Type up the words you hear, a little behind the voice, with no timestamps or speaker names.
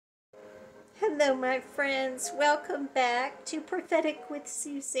Hello, my friends. Welcome back to Prophetic with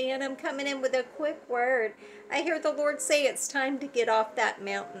Suzanne. I'm coming in with a quick word. I hear the Lord say it's time to get off that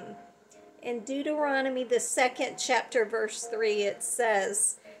mountain. In Deuteronomy, the 2nd chapter, verse 3, it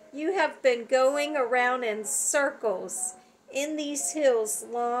says, "You have been going around in circles in these hills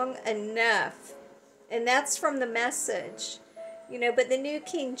long enough." And that's from the Message. But the New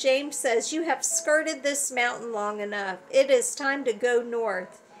King James says, "You have skirted this mountain long enough. It is time to go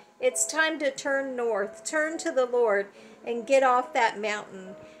north. It's time to turn north, turn to the Lord, and get off that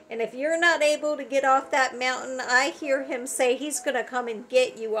mountain." And if you're not able to get off that mountain, I hear him say he's going to come and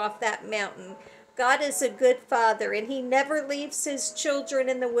get you off that mountain. God is a good father, and he never leaves his children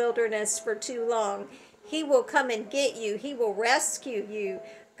in the wilderness for too long. He will come and get you. He will rescue you.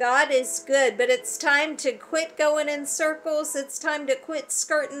 God is good, but it's time to quit going in circles. It's time to quit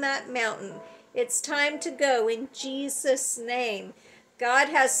skirting that mountain. It's time to go in Jesus' name. God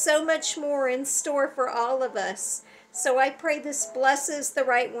has so much more in store for all of us. So I pray this blesses the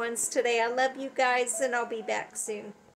right ones today. I love you guys, and I'll be back soon.